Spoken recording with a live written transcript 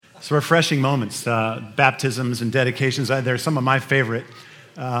It's refreshing moments, baptisms and dedications. They're some of my favorite.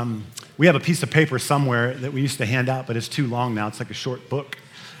 We have a piece of paper somewhere that we used to hand out, but it's too long now. It's like a short book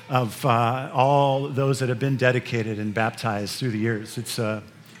of all those that have been dedicated and baptized through the years. It's a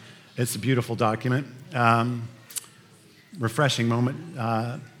beautiful document. Refreshing moment,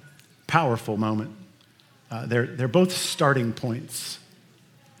 powerful moment. They're both starting points.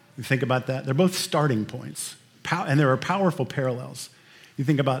 You think about that? They're both starting points, and there are powerful parallels. You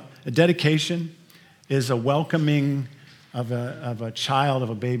think about a dedication is a welcoming of a child,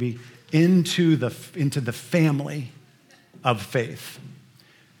 of a baby, into the family of faith.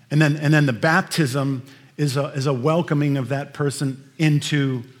 And then the baptism is a welcoming of that person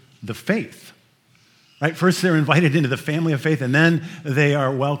into the faith. Right? First they're invited into the family of faith, and then they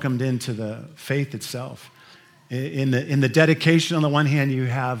are welcomed into the faith itself. In the dedication, on the one hand, you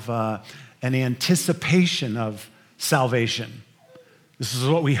have an anticipation of salvation. This is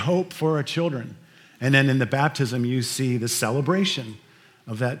what we hope for our children. And then in the baptism, you see the celebration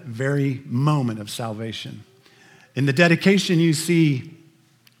of that very moment of salvation. In the dedication, you see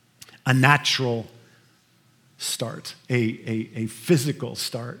a natural start, a physical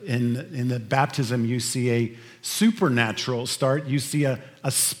start. In the baptism, you see a supernatural start. You see a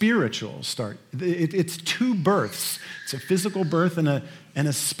spiritual start. It's two births. It's a physical birth and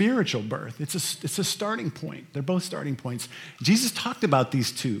a spiritual birth. It's a starting point. They're both starting points. Jesus talked about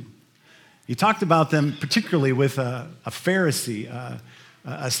these two. He talked about them particularly with a Pharisee,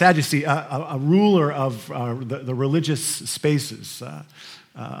 a Sadducee, a ruler of the religious spaces,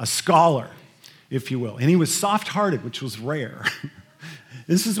 a scholar, if you will. And he was soft-hearted, which was rare.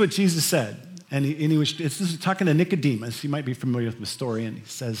 This is what Jesus said. And he was talking to Nicodemus. You might be familiar with the story. And he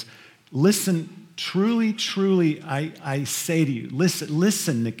says, listen, truly, truly, I say to you,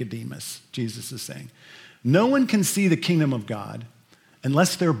 listen, Nicodemus, Jesus is saying. No one can see the kingdom of God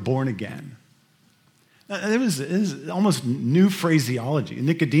unless they're born again. It was almost new phraseology.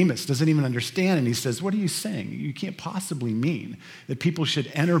 Nicodemus doesn't even understand, and he says, what are you saying? You can't possibly mean that people should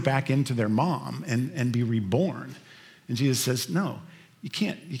enter back into their mom and be reborn. And Jesus says, no, you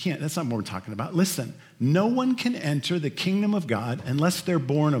can't. That's not what we're talking about. Listen, no one can enter the kingdom of God unless they're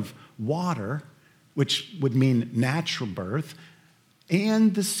born of water, which would mean natural birth,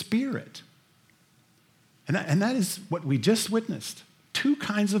 and the Spirit. And that is what we just witnessed. Two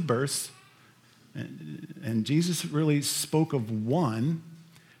kinds of births. And Jesus really spoke of one,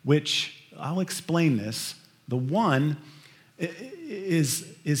 which I'll explain this. The one is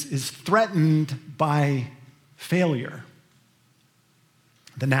threatened by failure,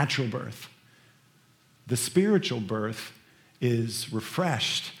 the natural birth. The spiritual birth is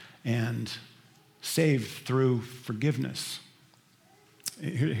refreshed and saved through forgiveness.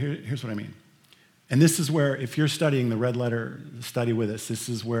 Here's what I mean. And this is where, if you're studying the red letter study with us, this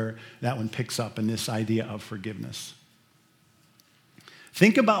is where that one picks up in this idea of forgiveness.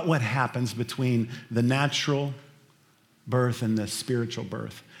 Think about what happens between the natural birth and the spiritual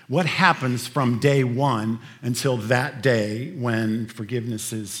birth. What happens from day one until that day when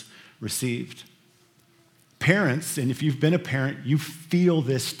forgiveness is received? Parents, and if you've been a parent, you feel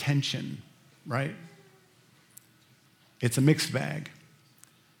this tension, right? It's a mixed bag.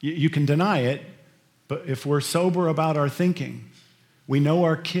 You can deny it, but if we're sober about our thinking, we know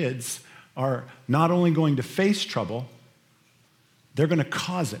our kids are not only going to face trouble, they're going to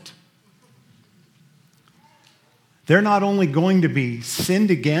cause it. They're not only going to be sinned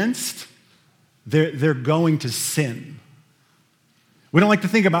against, they're going to sin. We don't like to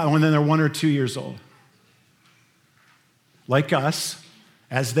think about when they're 1 or 2 years old. Like us,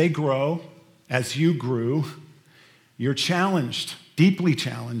 as they grow, as you grew, you're challenged, deeply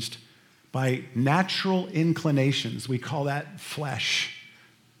challenged, by natural inclinations. We call that flesh.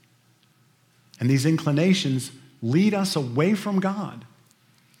 And these inclinations lead us away from God.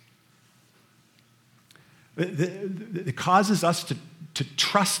 It causes us to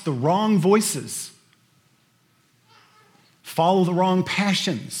trust the wrong voices, follow the wrong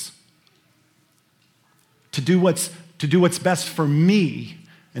passions, to do what's best for me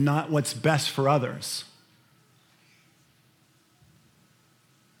and not what's best for others.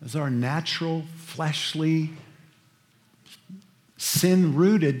 As our natural, fleshly,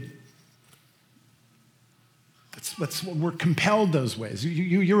 sin-rooted, that's what we're compelled those ways.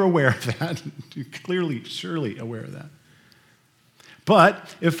 You're aware of that. You're clearly, surely aware of that.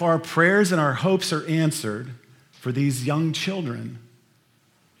 But if our prayers and our hopes are answered for these young children,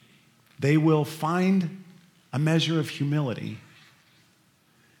 they will find a measure of humility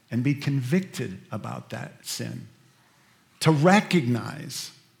and be convicted about that sin. To recognize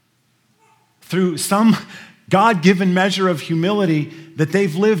through some God-given measure of humility that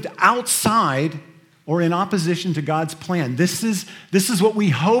they've lived outside or in opposition to God's plan. This is what we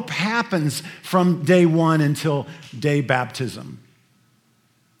hope happens from day one until day baptism.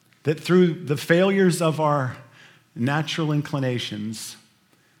 That through the failures of our natural inclinations,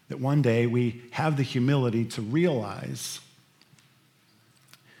 that one day we have the humility to realize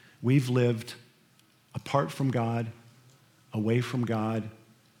we've lived apart from God, away from God,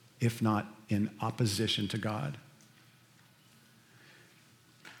 if not in opposition to God.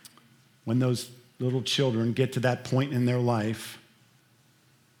 When those little children get to that point in their life,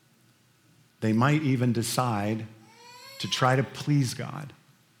 they might even decide to try to please God,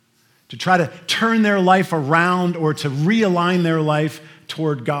 to try to turn their life around or to realign their life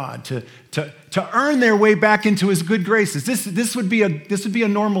toward God, to earn their way back into his good graces. This would be a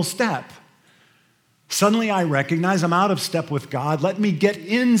normal step. Suddenly I recognize I'm out of step with God. Let me get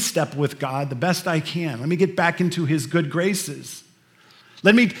in step with God the best I can. Let me get back into his good graces.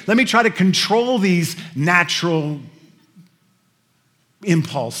 Let me try to control these natural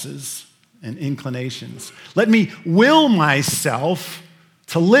impulses and inclinations. Let me will myself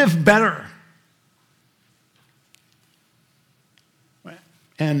to live better.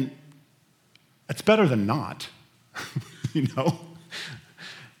 And it's better than not, you know.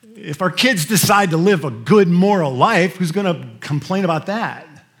 If our kids decide to live a good moral life, who's going to complain about that?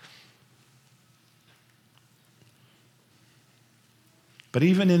 But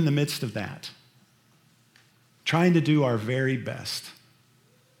even in the midst of that, trying to do our very best,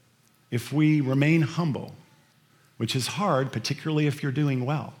 if we remain humble, which is hard, particularly if you're doing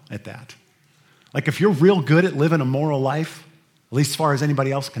well at that. Like if you're real good at living a moral life, at least as far as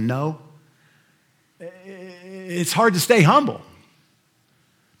anybody else can know, it's hard to stay humble.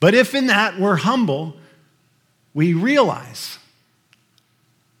 But if in that we're humble, we realize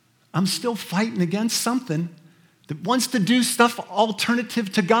I'm still fighting against something that wants to do stuff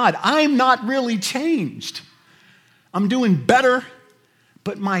alternative to God. I'm not really changed. I'm doing better,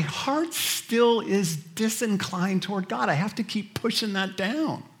 but my heart still is disinclined toward God. I have to keep pushing that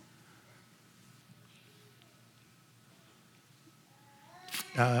down.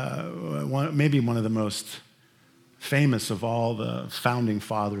 Maybe one of the most famous of all the founding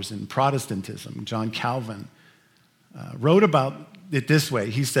fathers in Protestantism, John Calvin, wrote about it this way.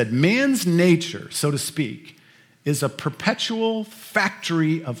 He said, man's nature, so to speak, is a perpetual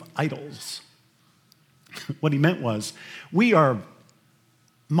factory of idols. What he meant was, we are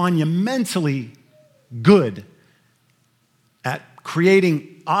monumentally good at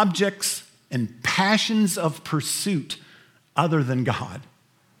creating objects and passions of pursuit other than God.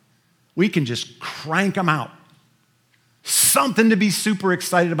 We can just crank them out. Something to be super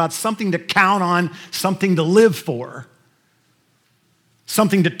excited about, something to count on, something to live for,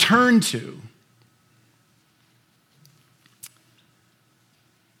 something to turn to.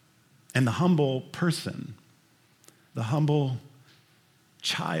 And the humble person, the humble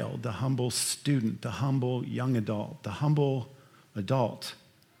child, the humble student, the humble young adult, the humble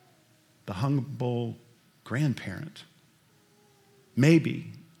grandparent, maybe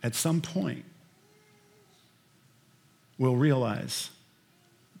at some point will realize,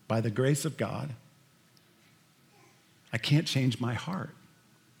 by the grace of God, I can't change my heart.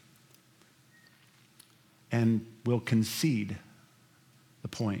 And will concede the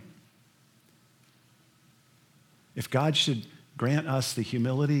point. If God should grant us the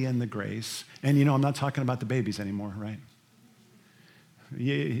humility and the grace, and you know, I'm not talking about the babies anymore, right?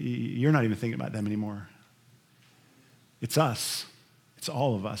 You're not even thinking about them anymore. It's us. It's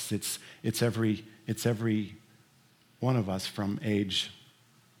all of us. It's every one of us from age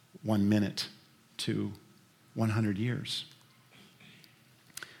 1 minute to 100 years.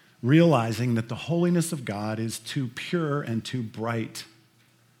 Realizing that the holiness of God is too pure and too bright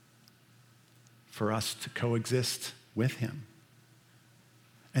for us to coexist with him.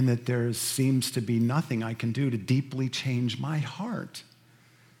 And that there seems to be nothing I can do to deeply change my heart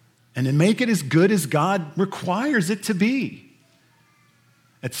and to make it as good as God requires it to be.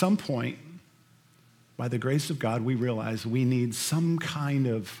 At some point, by the grace of God, we realize we need some kind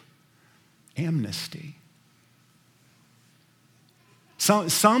of amnesty.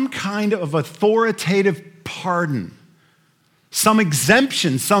 Some kind of authoritative pardon. Some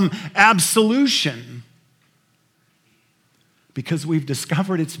exemption, some absolution. Because we've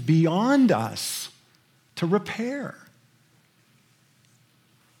discovered it's beyond us to repair.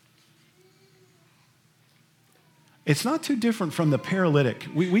 It's not too different from the paralytic.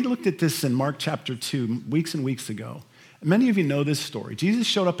 We looked at this in Mark chapter 2 weeks and weeks ago. Many of you know this story. Jesus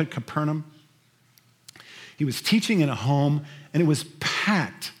showed up at Capernaum. He was teaching in a home, and it was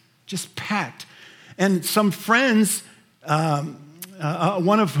packed, just packed. And some friends,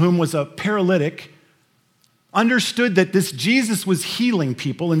 one of whom was a paralytic, understood that this Jesus was healing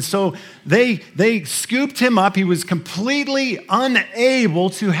people, and so they scooped him up. He was completely unable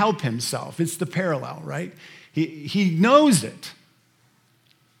to help himself. It's the parallel, right? He knows it.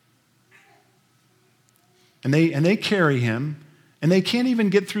 And they carry him, and they can't even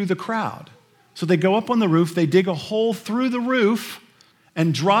get through the crowd. So they go up on the roof, they dig a hole through the roof,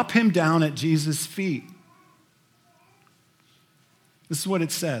 and drop him down at Jesus' feet. This is what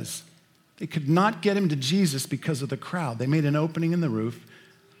it says. They could not get him to Jesus because of the crowd. They made an opening in the roof,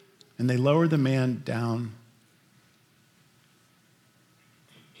 and they lowered the man down.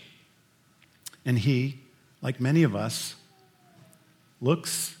 And he, like many of us,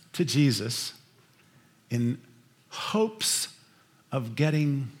 looks to Jesus in hopes of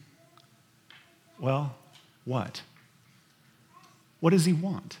getting, well, what? What does he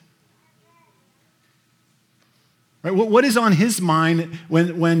want? Right? What is on his mind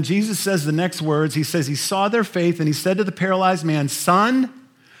when Jesus says the next words? He says he saw their faith and he said to the paralyzed man, "Son,"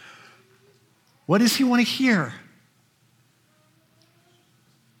 what does he want to hear?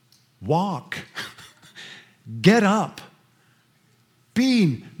 Walk. Get up.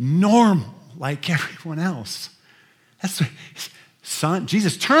 Be normal like everyone else. That's what, son.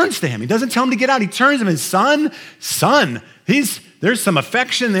 Jesus turns to him. He doesn't tell him to get out. He turns to him and son. There's some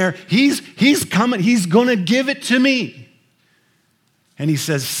affection there. He's coming. He's going to give it to me. And he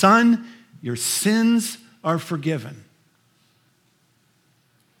says, "Son, your sins are forgiven."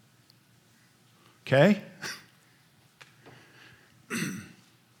 Okay?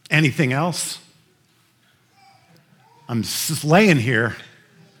 Anything else? I'm just laying here.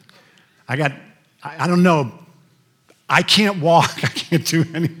 I don't know. I can't walk. I can't do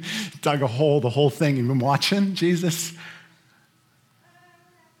any. Dug a hole, the whole thing. You've been watching, Jesus?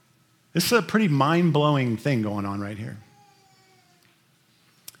 This is a pretty mind-blowing thing going on right here.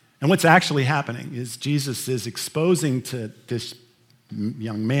 And what's actually happening is Jesus is exposing to this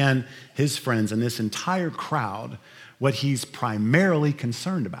young man, his friends, and this entire crowd what he's primarily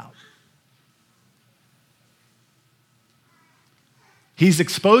concerned about. He's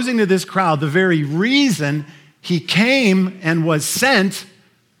exposing to this crowd the very reason he came and was sent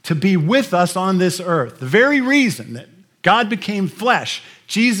to be with us on this earth. The very reason that God became flesh.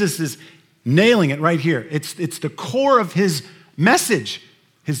 Jesus is nailing it right here. It's the core of his message,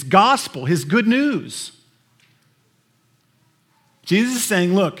 his gospel, his good news. Jesus is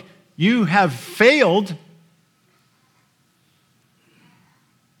saying, look, you have failed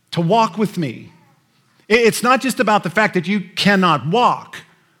to walk with me. It's not just about the fact that you cannot walk.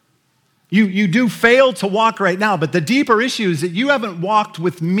 You do fail to walk right now, but the deeper issue is that you haven't walked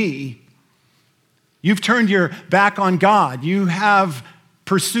with me. You've turned your back on God. You have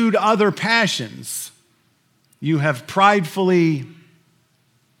pursued other passions. You have pridefully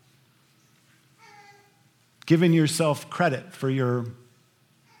given yourself credit for your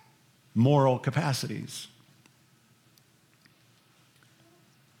moral capacities.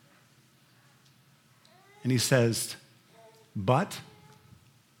 And he says, "But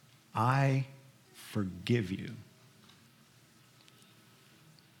I forgive you."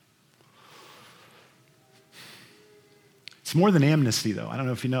 It's more than amnesty, though. I don't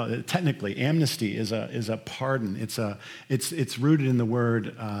know if you know. Technically, amnesty is a pardon. It's rooted in the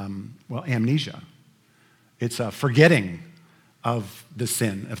word amnesia. It's a forgetting of the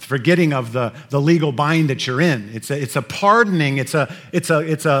sin, a forgetting of the legal bind that you're in. It's a pardoning. It's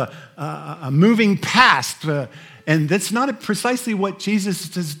a moving past. And that's not precisely what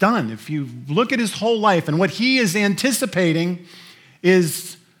Jesus has done. If you look at his whole life, and what he is anticipating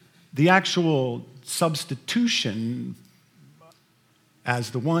is the actual substitution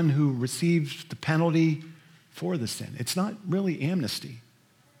as the one who receives the penalty for the sin. It's not really amnesty.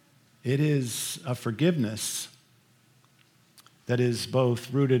 It is a forgiveness that is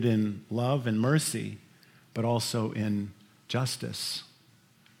both rooted in love and mercy, but also in justice.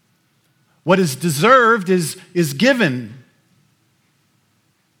 What is deserved is given,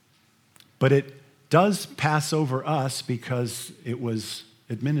 but it does pass over us because it was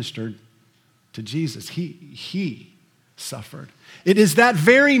administered to Jesus. He suffered. It is that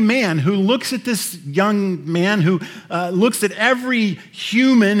very man who looks at this young man, who looks at every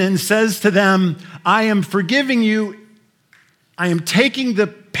human and says to them, "I am forgiving you. I am taking the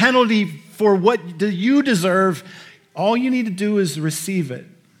penalty for what you deserve. All you need to do is receive it."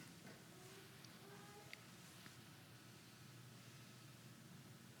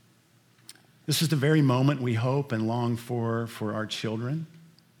 This is the very moment we hope and long for our children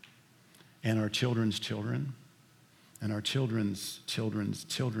and our children's children. and our children's children's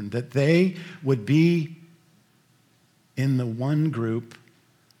children, that they would be in the one group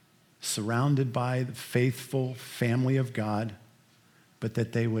surrounded by the faithful family of God, but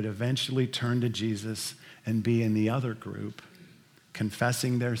that they would eventually turn to Jesus and be in the other group,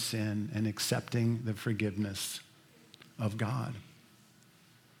 confessing their sin and accepting the forgiveness of God.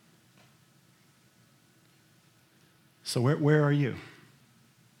 So where are you?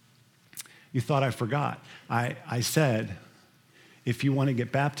 You thought I forgot. I said, if you want to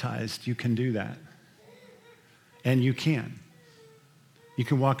get baptized, you can do that. And you can. You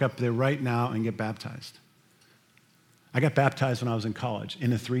can walk up there right now and get baptized. I got baptized when I was in college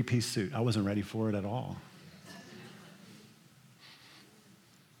in a 3-piece suit. I wasn't ready for it at all.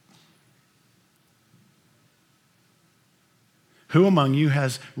 Who among you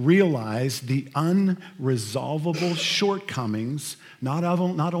has realized the unresolvable shortcomings, not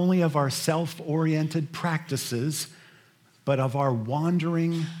only of our self-oriented practices, but of our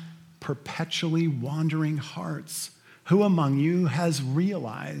perpetually wandering hearts? Who among you has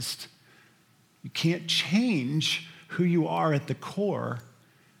realized you can't change who you are at the core?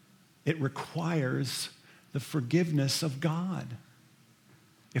 It requires the forgiveness of God.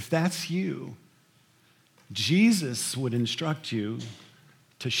 If that's you, Jesus would instruct you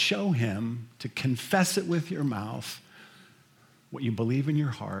to show him, to confess it with your mouth, what you believe in your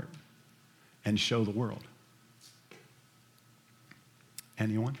heart, and show the world.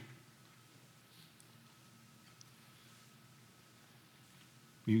 Anyone?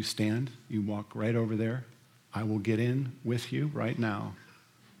 You stand, you walk right over there. I will get in with you right now.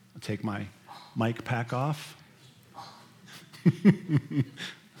 I'll take my mic pack off.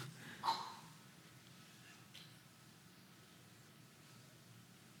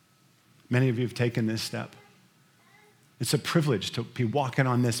 Many of you have taken this step. It's a privilege to be walking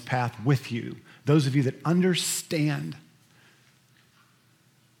on this path with you. Those of you that understand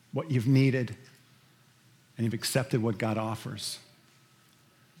what you've needed and you've accepted what God offers.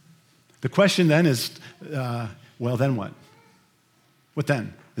 The question then is, well, then what? What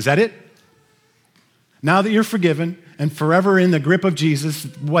then? Is that it? Now that you're forgiven and forever in the grip of Jesus,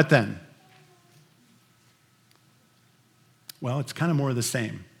 what then? Well, it's kind of more of the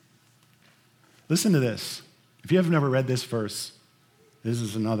same. Listen to this. If you have never read this verse, this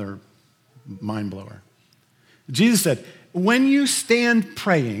is another mind blower. Jesus said, when you stand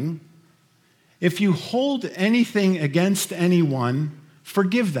praying, if you hold anything against anyone,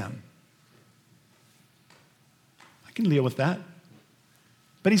 forgive them. I can deal with that.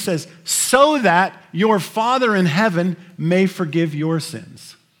 But he says, so that your Father in heaven may forgive your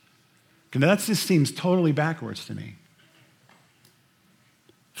sins. Now that just seems totally backwards to me.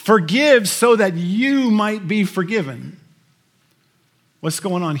 Forgive so that you might be forgiven. What's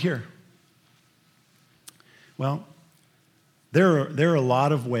going on here? Well, there are a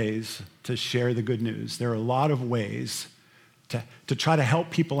lot of ways to share the good news. There are a lot of ways to try to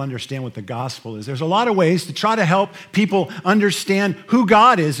help people understand what the gospel is. There's a lot of ways to try to help people understand who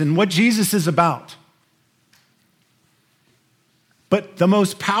God is and what Jesus is about. But the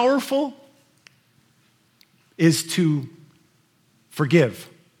most powerful is to forgive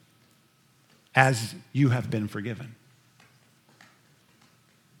as you have been forgiven.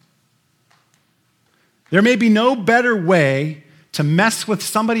 There may be no better way to mess with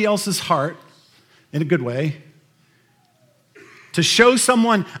somebody else's heart in a good way, to show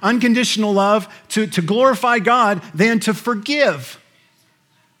someone unconditional love, to glorify God, than to forgive.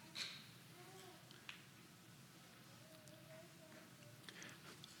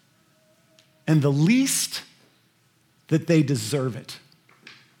 And the least that they deserve it,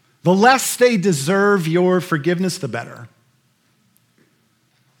 the less they deserve your forgiveness, the better.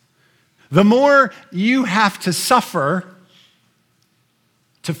 The more you have to suffer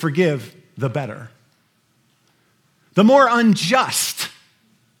to forgive, the better. The more unjust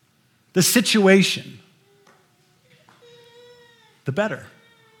the situation, the better.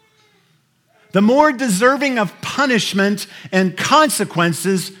 The more deserving of punishment and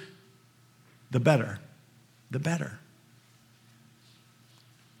consequences, the better. The better.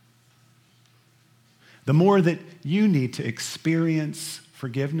 The more that you need to experience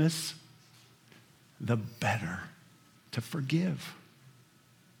forgiveness, the better to forgive.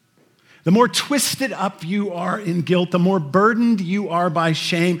 The more twisted up you are in guilt, the more burdened you are by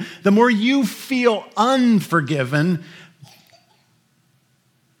shame, the more you feel unforgiven,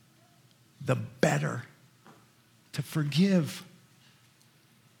 the better to forgive.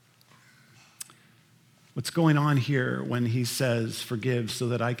 What's going on here when he says, forgive so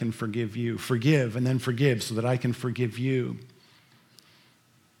that I can forgive you, forgive and then forgive so that I can forgive you,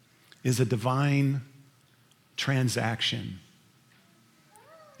 is a divine transaction.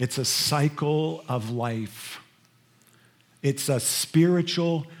 It's a cycle of life. It's a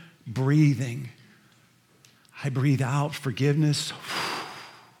spiritual breathing. I breathe out forgiveness,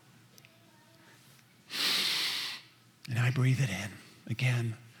 and I breathe it in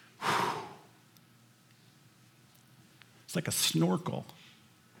again. It's like a snorkel.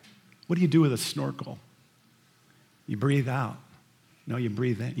 What do you do with a snorkel? You breathe out. No, you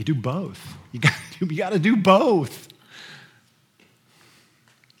breathe in. You do both. You got to do both.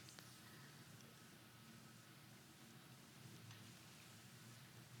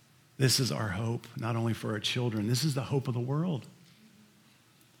 This is our hope, not only for our children. This is the hope of the world.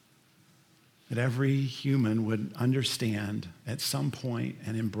 That every human would understand at some point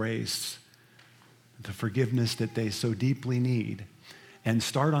and embrace the forgiveness that they so deeply need and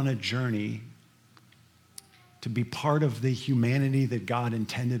start on a journey to be part of the humanity that God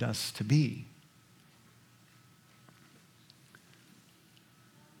intended us to be.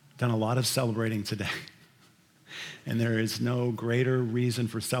 Done a lot of celebrating today. And there is no greater reason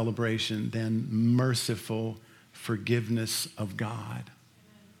for celebration than merciful forgiveness of God.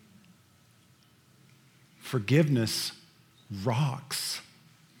 Forgiveness rocks.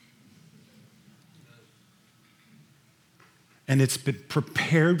 And it's been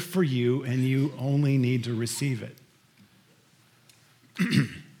prepared for you, and you only need to receive it.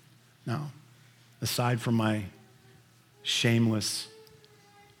 Now, aside from my shameless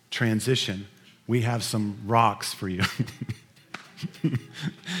transition, we have some rocks for you.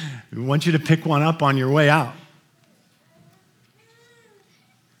 We want you to pick one up on your way out.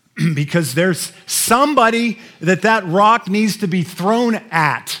 Because there's somebody that rock needs to be thrown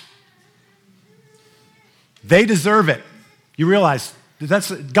at. They deserve it. You realize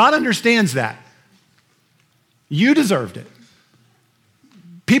God understands that. You deserved it.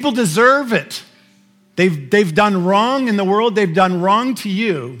 People deserve it. They've done wrong in the world. They've done wrong to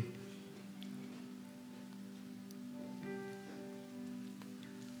you.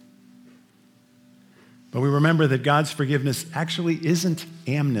 But we remember that God's forgiveness actually isn't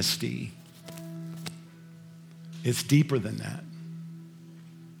amnesty. It's deeper than that.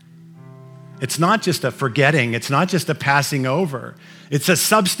 It's not just a forgetting. It's not just a passing over. It's a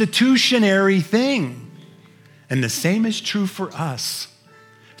substitutionary thing. And the same is true for us.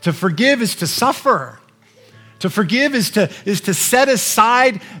 To forgive is to suffer. To forgive is to set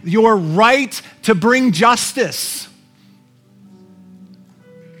aside your right to bring justice.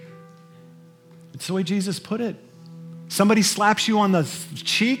 It's the way Jesus put it. Somebody slaps you on the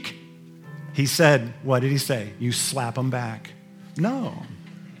cheek. He said, what did he say? You slap them back. No.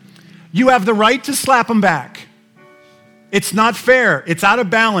 You have the right to slap them back. It's not fair. It's out of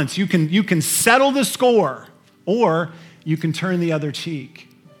balance. You can settle the score, or you can turn the other cheek.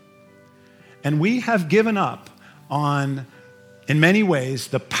 And we have given up on, in many ways,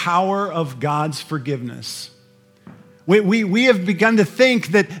 the power of God's forgiveness. We have begun to think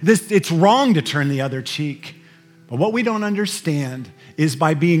that it's wrong to turn the other cheek. But what we don't understand is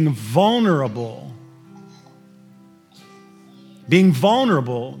by being vulnerable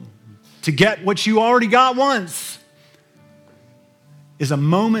to get what you already got once is a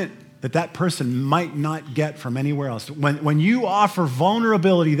moment that person might not get from anywhere else. When you offer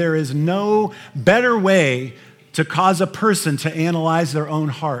vulnerability, there is no better way to cause a person to analyze their own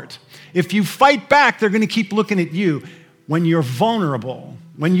heart. If you fight back, they're going to keep looking at you. When you're vulnerable,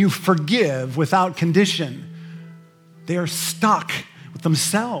 when you forgive without condition, they are stuck with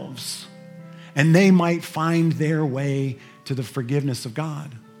themselves, and they might find their way to the forgiveness of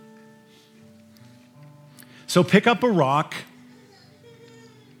God. So pick up a rock.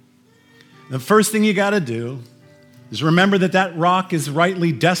 The first thing you got to do is remember that rock is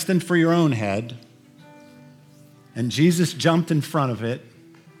rightly destined for your own head, and Jesus jumped in front of it.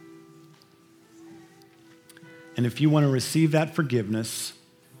 And if you want to receive that forgiveness,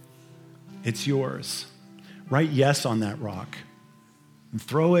 it's yours. Write yes on that rock and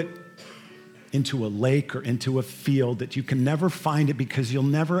throw it into a lake or into a field that you can never find it, because you'll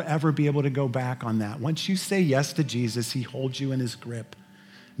never, ever be able to go back on that. Once you say yes to Jesus, he holds you in his grip.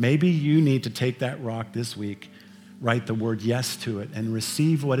 Maybe you need to take that rock this week, write the word yes to it, and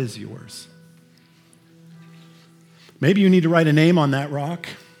receive what is yours. Maybe you need to write a name on that rock,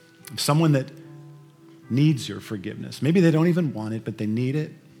 someone that needs your forgiveness. Maybe they don't even want it, but they need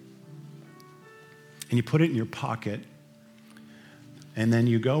it. And you put it in your pocket, and then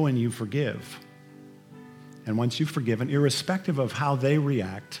you go and you forgive. And once you've forgiven, irrespective of how they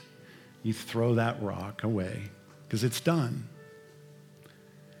react, you throw that rock away because it's done.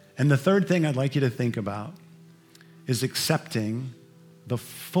 And the third thing I'd like you to think about is accepting the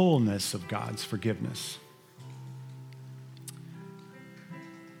fullness of God's forgiveness.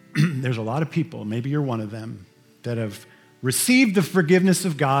 there's a lot of people, maybe you're one of them, that have received the forgiveness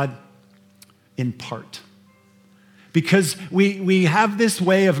of God in part. Because we have this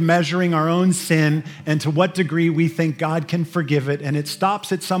way of measuring our own sin and to what degree we think God can forgive it, and it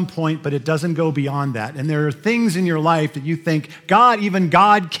stops at some point, but it doesn't go beyond that. And there are things in your life that you think even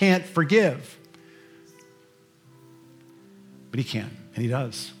God can't forgive. But he can, and he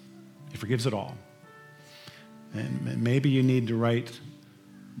does. He forgives it all. And maybe you need to write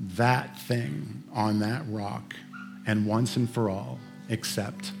that thing on that rock and once and for all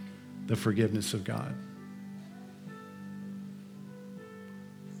accept the forgiveness of God.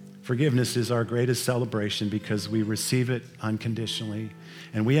 Forgiveness is our greatest celebration because we receive it unconditionally,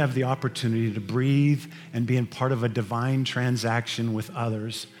 and we have the opportunity to breathe and be in part of a divine transaction with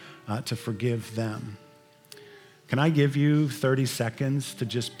others to forgive them. Can I give you 30 seconds to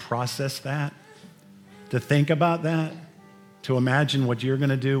just process that, to think about that, to imagine what you're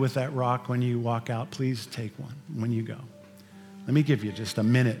going to do with that rock when you walk out? Please take one when you go. Let me give you just a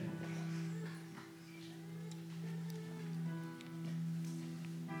minute.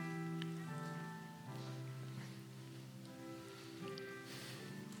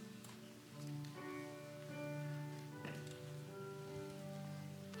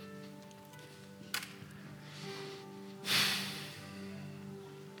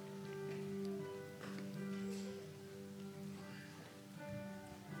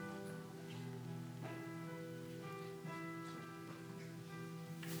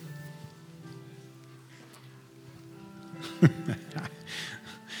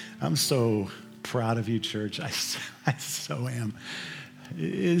 I'm so proud of you, church. I so am.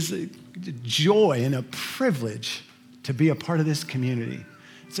 It is a joy and a privilege to be a part of this community.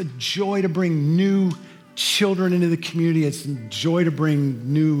 It's a joy to bring new children into the community. It's a joy to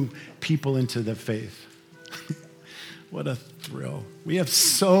bring new people into the faith. What a thrill. We have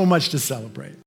so much to celebrate.